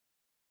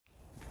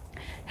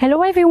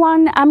Hello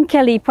everyone, I'm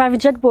Kelly,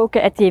 private jet broker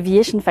at the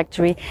Aviation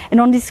Factory, and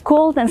on this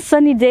cold and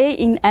sunny day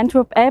in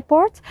Antwerp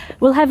Airport,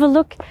 we'll have a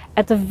look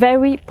at a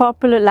very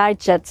popular light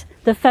jet,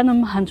 the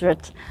Phenom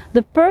 100.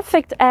 The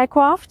perfect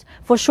aircraft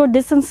for short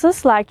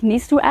distances like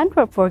Nice to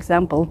Antwerp, for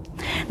example.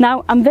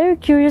 Now, I'm very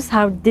curious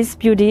how this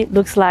beauty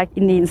looks like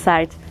in the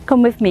inside.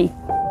 Come with me.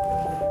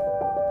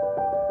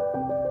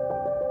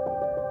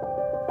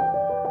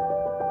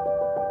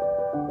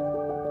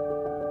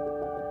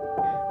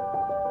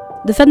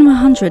 The Phenom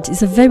 100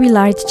 is a very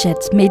light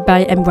jet made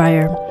by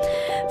Embraer.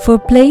 For a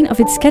plane of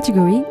its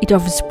category, it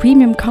offers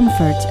premium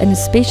comfort and a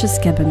spacious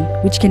cabin,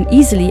 which can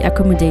easily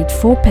accommodate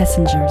 4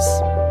 passengers.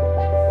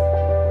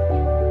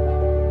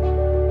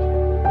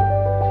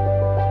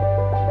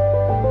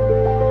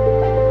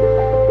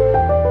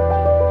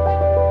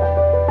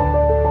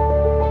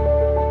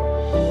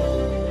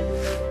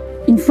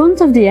 In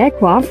front of the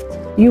aircraft,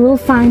 you will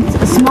find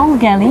a small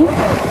galley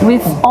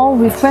with all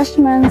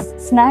refreshments,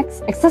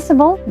 snacks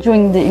accessible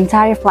during the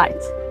entire flight.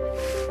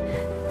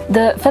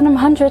 The Phenom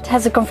 100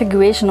 has a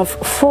configuration of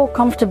 4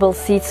 comfortable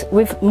seats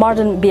with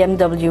modern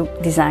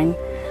BMW design.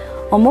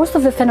 On most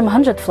of the Phenom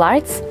 100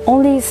 flights,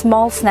 only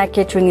small snack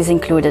catering is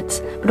included,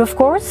 but of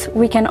course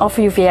we can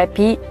offer you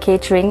VIP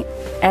catering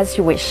as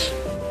you wish.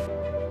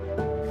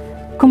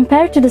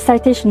 Compared to the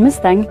Citation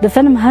Mustang, the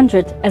Phenom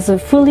 100 has a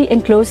fully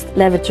enclosed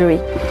lavatory.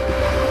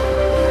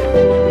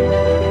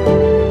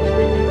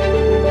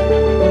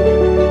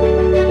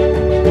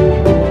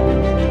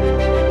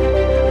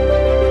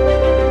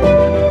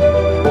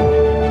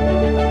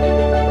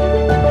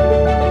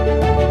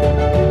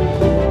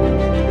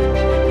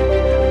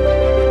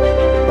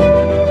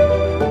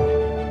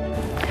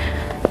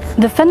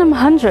 The Phenom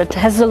 100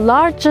 has the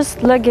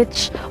largest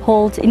luggage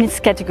hold in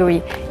its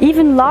category,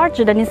 even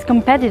larger than its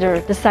competitor,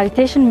 the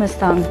Citation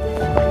Mustang.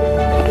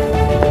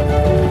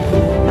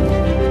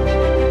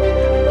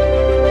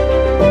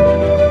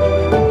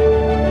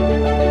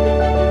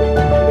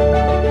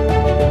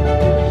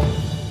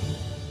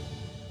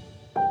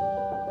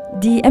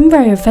 The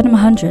Embraer Phenom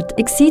 100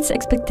 exceeds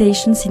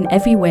expectations in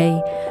every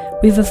way.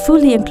 With a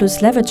fully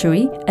enclosed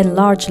lavatory and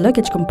large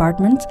luggage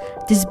compartment,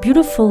 this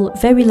beautiful,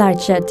 very light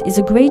jet is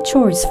a great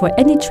choice for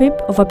any trip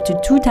of up to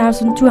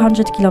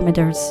 2,200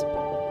 kilometers.